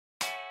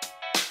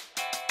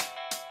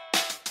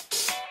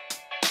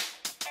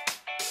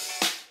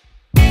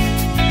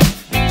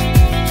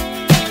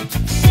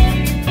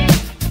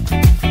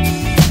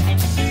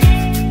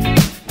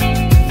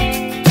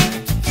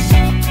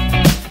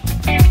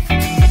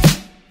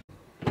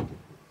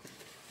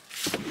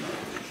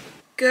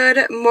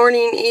Good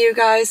morning, you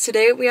guys.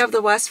 Today we have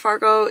the West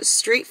Fargo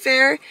Street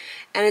Fair,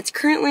 and it's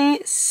currently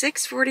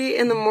 6:40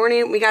 in the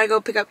morning. We gotta go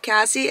pick up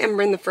Cassie and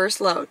bring the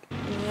first load.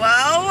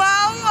 Whoa,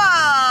 whoa,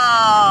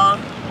 whoa!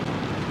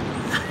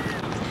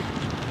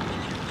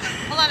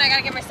 Hold on, I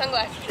gotta get my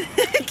sunglasses.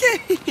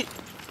 Okay.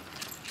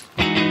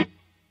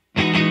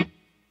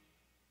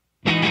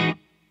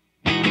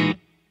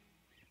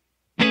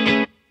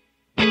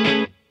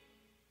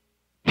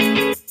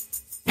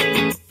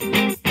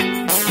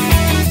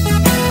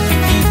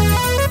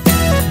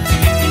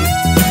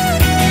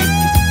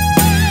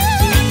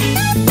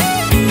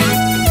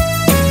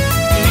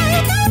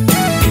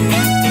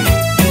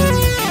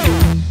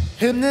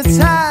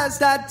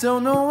 Hypnotized, I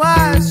don't know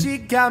why she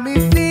got me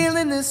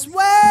feeling this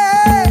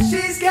way.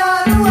 She's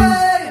got a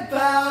way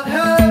about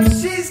her.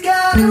 She's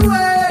got a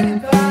way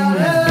about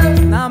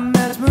her. I'm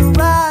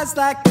mesmerized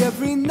like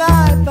every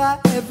night by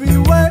every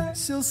word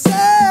she'll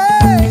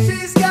say.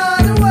 She's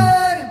got a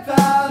way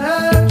about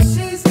her.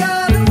 She's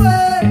got a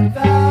way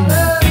about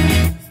her.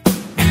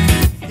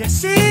 Yeah,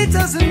 she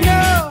doesn't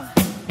know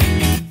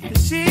that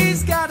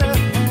she's got a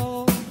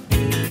hold.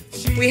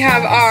 We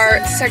have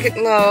our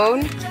second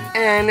load.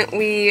 And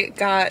we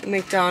got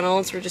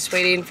McDonald's. We're just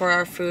waiting for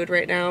our food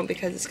right now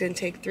because it's going to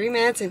take 3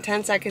 minutes and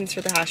 10 seconds for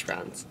the hash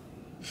browns.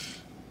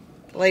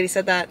 The lady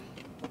said that.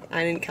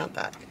 I didn't count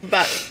that.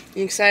 But,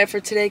 you excited for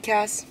today,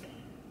 Cass?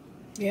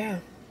 Yeah.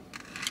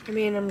 I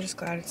mean, I'm just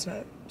glad it's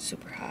not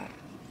super hot.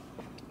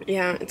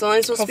 Yeah, it's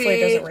only supposed Hopefully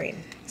to be it doesn't rain.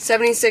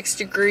 76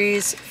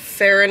 degrees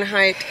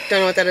Fahrenheit. Don't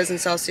know what that is in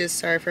Celsius.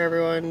 Sorry for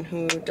everyone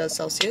who does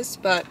Celsius.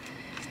 But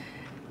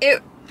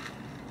it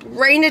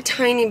rained a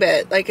tiny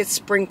bit. Like, it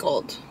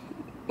sprinkled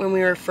when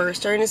we were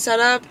first starting to set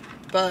up,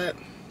 but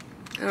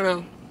I don't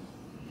know.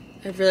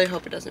 I really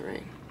hope it doesn't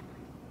rain.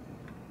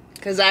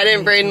 Because I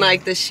didn't bring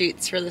like the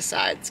sheets for the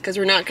sides, because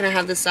we're not going to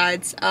have the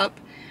sides up.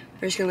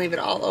 We're just going to leave it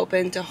all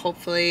open to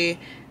hopefully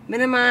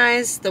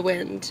minimize the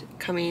wind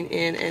coming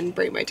in and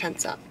bring my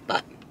tents up.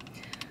 But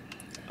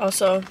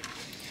also,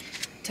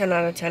 10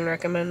 out of 10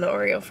 recommend the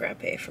Oreo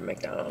frappe from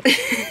McDonald's.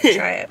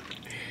 Try it.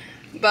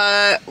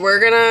 But we're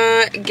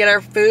gonna get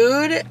our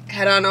food,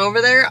 head on over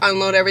there,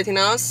 unload everything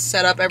else,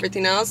 set up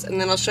everything else,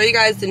 and then I'll show you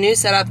guys the new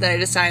setup that I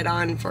decided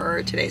on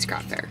for today's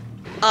craft fair.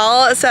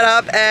 All set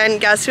up, and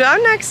guess who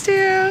I'm next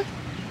to?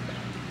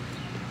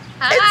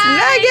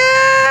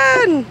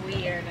 Hi. It's Megan!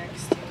 We are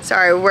next to.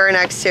 Sorry, we're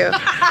next to.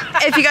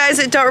 If you guys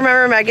don't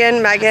remember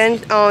Megan,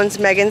 Megan owns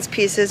Megan's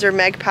Pieces or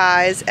Meg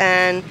Pies,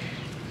 and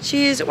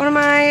she's one of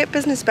my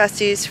business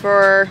besties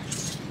for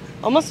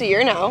almost a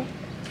year now.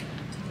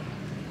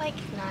 Like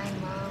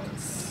 9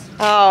 months.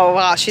 Oh,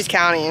 wow, she's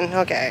counting.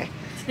 Okay.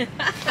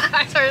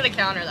 I started to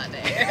counter that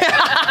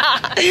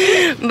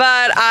day.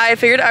 But I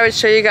figured I would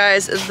show you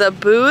guys the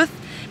booth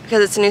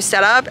because it's a new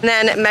setup. And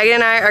then Megan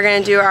and I are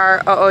going to do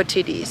our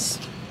OOTDs.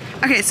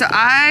 Okay, so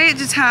I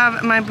just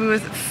have my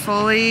booth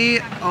fully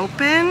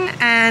open.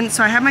 And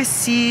so I have my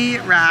C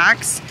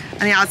racks on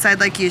the outside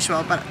like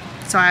usual. But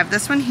so I have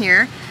this one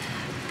here.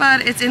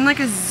 But it's in like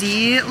a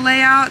Z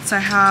layout. So I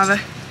have a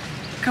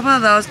couple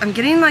of those. I'm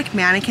getting like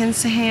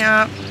mannequins to hang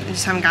up. I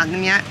just haven't gotten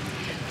them yet.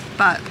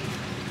 But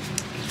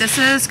this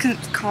is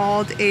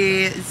called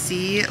a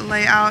Z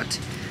layout.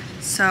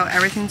 So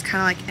everything's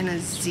kind of like in a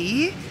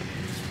Z.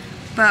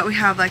 But we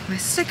have like my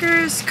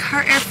stickers,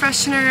 car air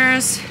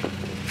fresheners,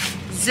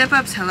 zip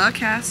ups, hello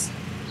Cass.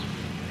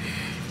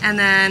 And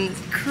then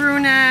crew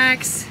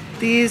necks.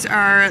 These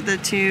are the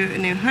 2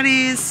 new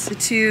hoodies, the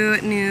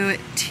 2 new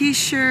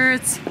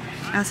t-shirts.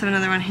 I also have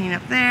another one hanging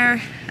up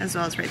there, as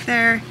well as right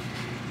there.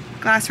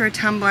 Glassware,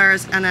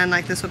 tumblers, and then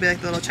like this will be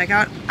like the little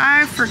checkout.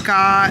 I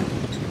forgot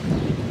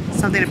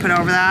something to put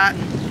over that.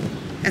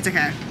 It's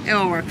okay, it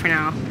will work for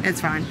now,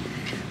 it's fine.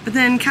 But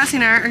then Cassie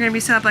and I are gonna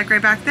be set up like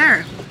right back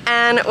there.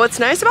 And what's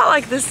nice about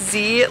like this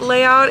Z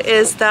layout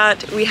is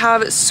that we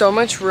have so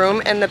much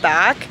room in the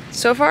back.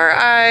 So far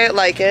I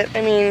like it.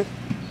 I mean,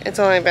 it's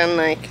only been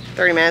like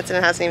 30 minutes and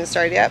it hasn't even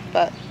started yet,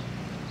 but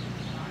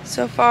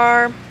so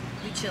far,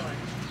 We chilling.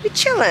 we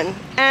chilling.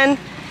 And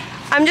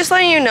I'm just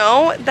letting you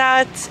know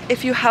that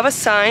if you have a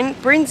sign,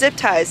 bring zip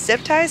ties.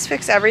 Zip ties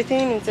fix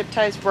everything and zip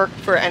ties work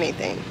for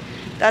anything.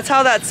 That's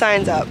how that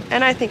sign's up,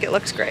 and I think it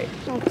looks great.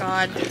 Oh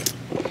God.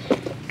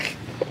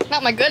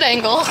 Not my good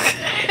angle.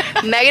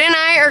 Megan and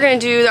I are gonna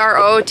do our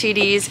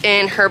OOTDs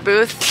in her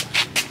booth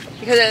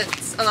because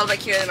it's a little bit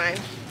cuter than mine.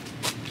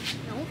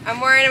 No. I'm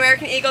wearing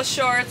American Eagle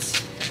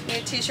shorts, new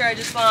t-shirt I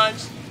just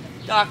launched,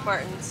 Doc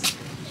Martens.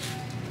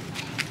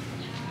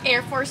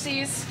 Air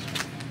Forces,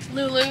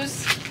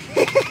 Lulus,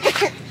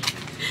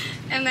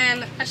 and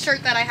then a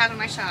shirt that I have in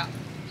my shop.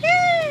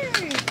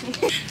 Yay!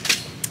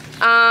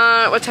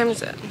 What time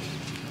is it?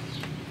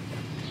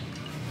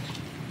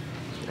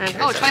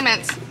 Oh, 20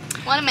 minutes.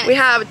 1 minute. We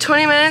have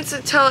 20 minutes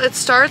until it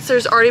starts.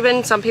 There's already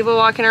been some people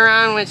walking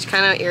around, which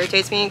kind of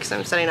irritates me because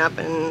I'm setting up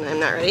and I'm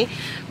not ready.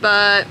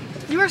 But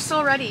You are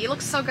so ready. It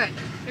looks so good.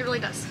 It really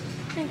does.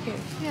 thank you.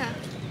 Yeah.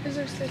 Yours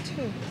are so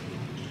too.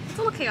 It's a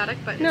little chaotic,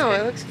 but it's No,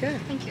 good. it looks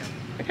good. Thank you.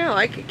 I kind of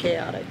like it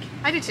chaotic.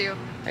 I do too.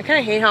 I kind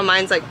of hate how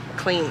mine's like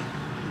clean.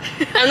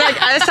 I'm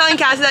like, I was telling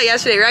Cassie that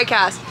yesterday, right,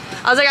 Cass?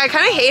 I was like, I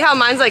kind of hate how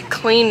mine's like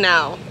clean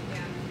now.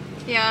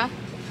 Yeah.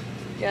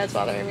 Yeah, it's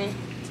bothering me.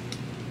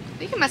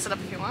 You can mess it up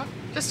if you want.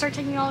 Just start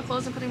taking all the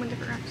clothes and putting them in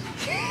different racks.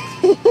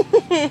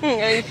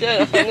 I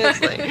should,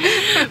 honestly.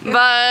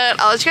 But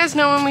I'll let you guys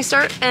know when we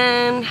start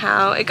and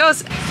how it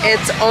goes.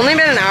 It's only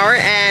been an hour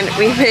and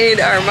we made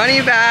our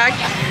money back,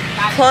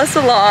 plus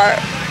a lot.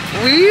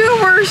 We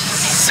were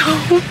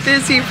so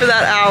busy for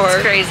that hour.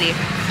 It's crazy.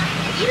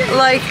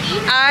 Like,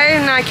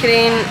 I'm not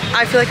kidding.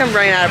 I feel like I'm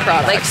running out of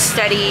product. Like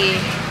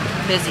steady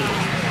busy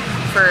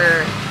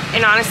for,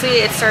 and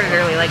honestly, it started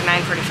early, like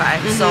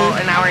 9:45. So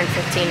an hour and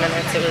 15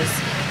 minutes. It was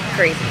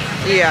crazy.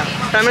 Yeah,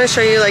 but I'm gonna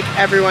show you like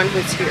everyone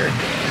who's here.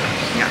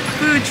 Yeah,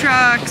 food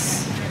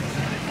trucks,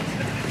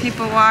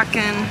 people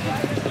walking.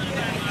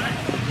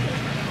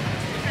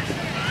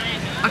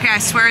 Okay, I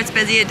swear it's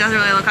busy. It doesn't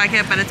really look like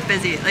it, but it's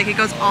busy. Like it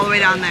goes all the way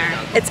down there.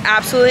 It's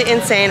absolutely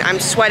insane. I'm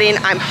sweating,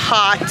 I'm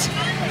hot.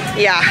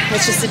 Yeah,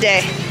 it's just a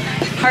day.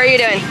 How are you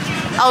doing?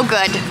 Oh,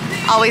 good.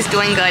 Always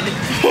doing good.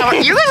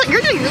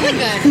 You're doing really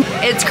good.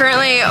 It's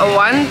currently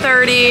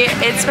 1:30.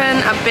 It's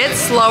been a bit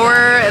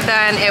slower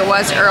than it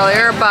was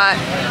earlier, but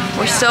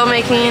we're still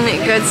making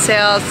good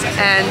sales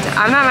and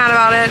I'm not mad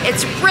about it.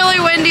 It's really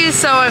windy,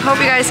 so I hope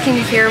you guys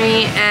can hear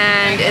me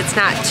and it's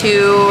not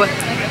too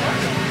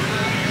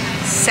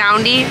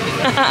soundy.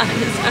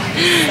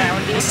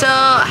 Still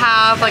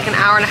have like an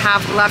hour and a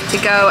half left to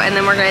go and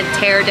then we're gonna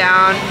tear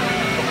down.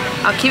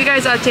 I'll keep you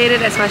guys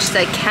updated as much as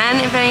I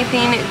can if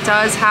anything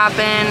does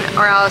happen,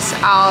 or else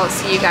I'll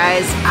see you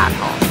guys at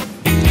home.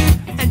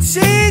 And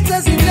she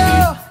doesn't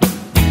know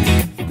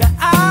that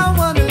I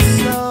wanna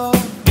know.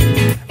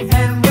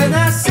 And when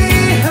I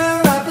see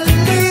her, I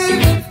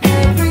believe in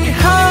every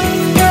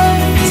hunger,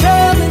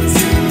 telling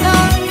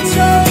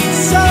Sinatra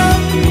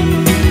song.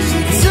 She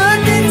took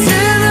me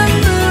to the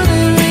moon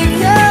and we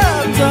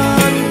kept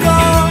on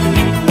going.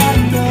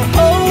 Like the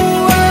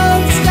whole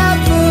world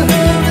stopped for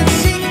her, but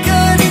she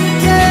couldn't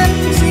get.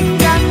 She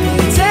got me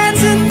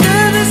dancing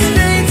through the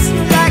streets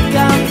like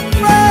I'm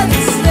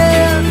running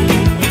still.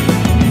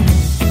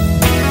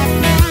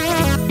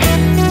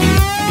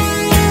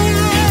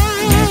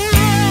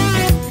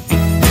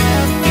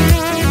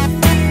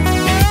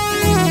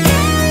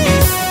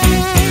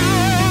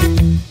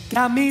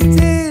 Got me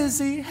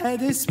dizzy,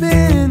 head is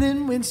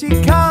spinning when she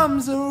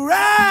comes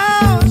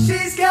around.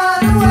 She's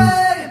got a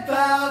way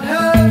about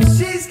her.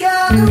 She's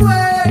got a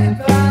way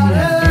about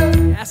her.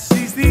 Yeah,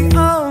 she's the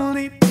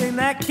only thing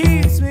that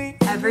keeps me.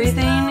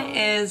 Everything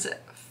is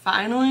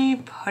finally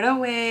put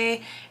away.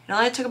 It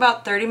only took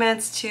about 30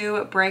 minutes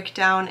to break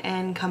down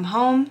and come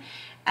home.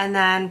 And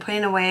then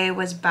putting away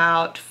was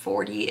about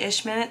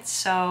 40-ish minutes,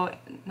 so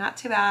not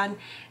too bad.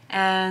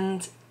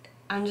 And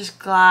I'm just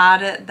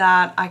glad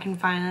that I can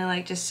finally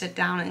like just sit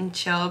down and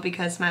chill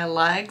because my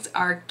legs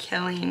are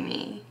killing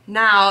me.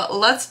 Now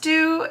let's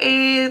do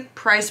a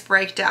price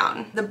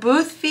breakdown. The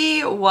booth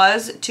fee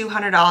was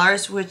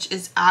 $200, which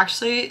is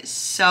actually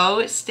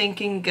so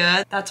stinking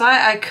good. That's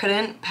why I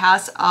couldn't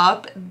pass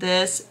up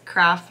this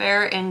craft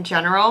fair in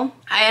general.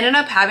 I ended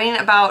up having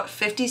about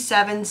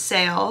 57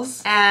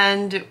 sales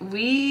and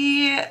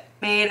we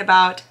made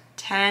about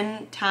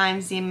 10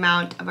 times the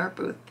amount of our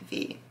booth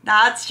fee.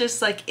 That's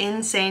just like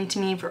insane to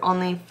me for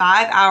only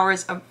 5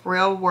 hours of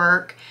real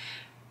work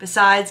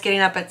besides getting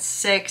up at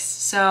 6.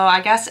 So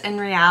I guess in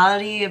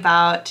reality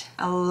about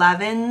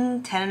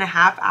 10 and a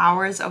half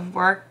hours of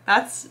work.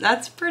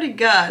 That's pretty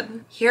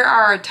good. Here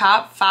are our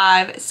top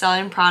 5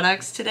 selling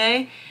products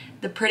today.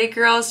 The Pretty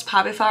Girls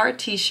Poppy Flower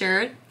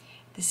t-shirt,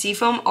 the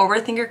Seafoam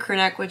Overthinker crew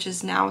neck, which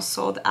is now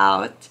sold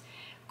out,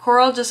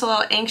 Coral Just a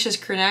Little Anxious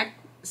crew neck,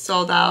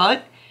 sold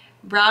out,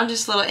 Brown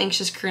Just a Little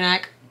Anxious crew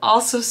neck,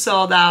 also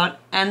sold out,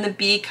 and the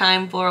Be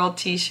Kind Floral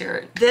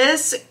t-shirt.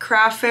 This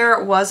craft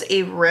fair was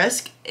a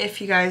risk, if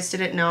you guys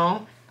didn't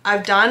know.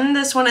 I've done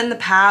this one in the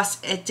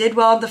past. It did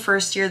well the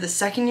first year. The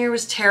second year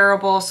was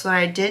terrible, so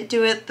I didn't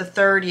do it the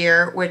third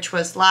year, which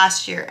was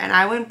last year. And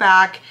I went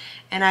back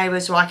and I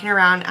was walking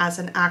around as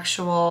an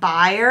actual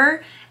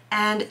buyer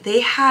and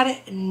they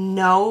had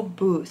no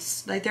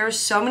booths. Like there were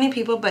so many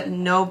people but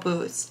no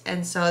booths.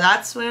 And so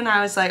that's when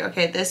I was like,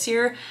 okay, this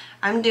year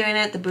I'm doing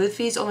it. The booth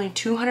fee is only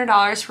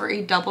 $200 for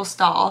a double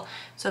stall.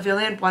 So if you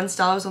only had one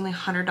stall, it was only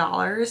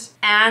 $100.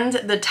 And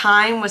the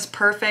time was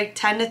perfect.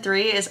 10 to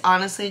 3 is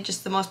honestly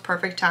just the most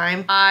perfect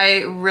time.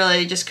 I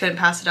really just couldn't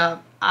pass it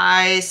up.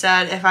 I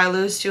said if I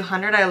lose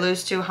 200, I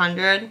lose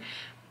 200,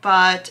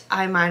 but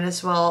I might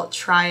as well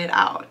try it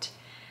out.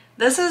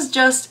 This is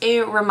just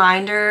a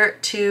reminder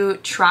to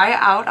try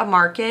out a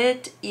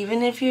market.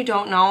 Even if you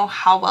don't know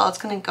how well it's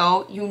gonna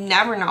go, you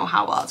never know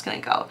how well it's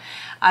gonna go.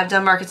 I've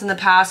done markets in the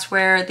past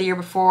where the year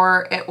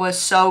before it was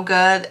so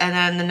good and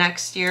then the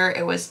next year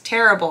it was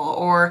terrible,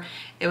 or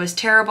it was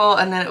terrible,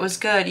 and then it was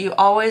good. You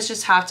always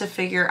just have to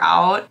figure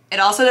out. It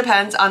also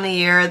depends on the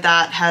year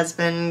that has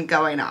been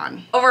going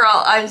on.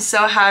 Overall, I'm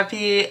so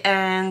happy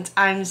and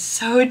I'm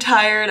so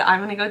tired.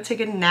 I'm gonna go take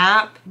a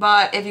nap.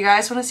 But if you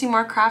guys want to see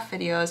more craft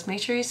videos,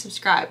 make sure you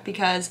subscribe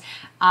because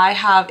I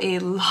have a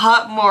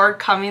lot more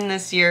coming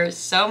this year.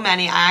 So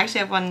many. I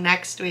actually have one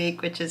next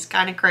week, which is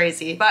kind of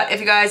crazy. But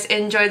if you guys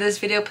enjoyed this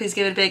video, please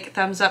give it a big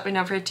thumbs up and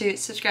don't forget to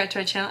subscribe to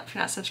my channel if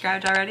you're not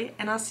subscribed already.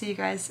 And I'll see you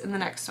guys in the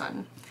next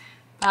one.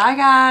 Bye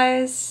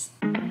guys!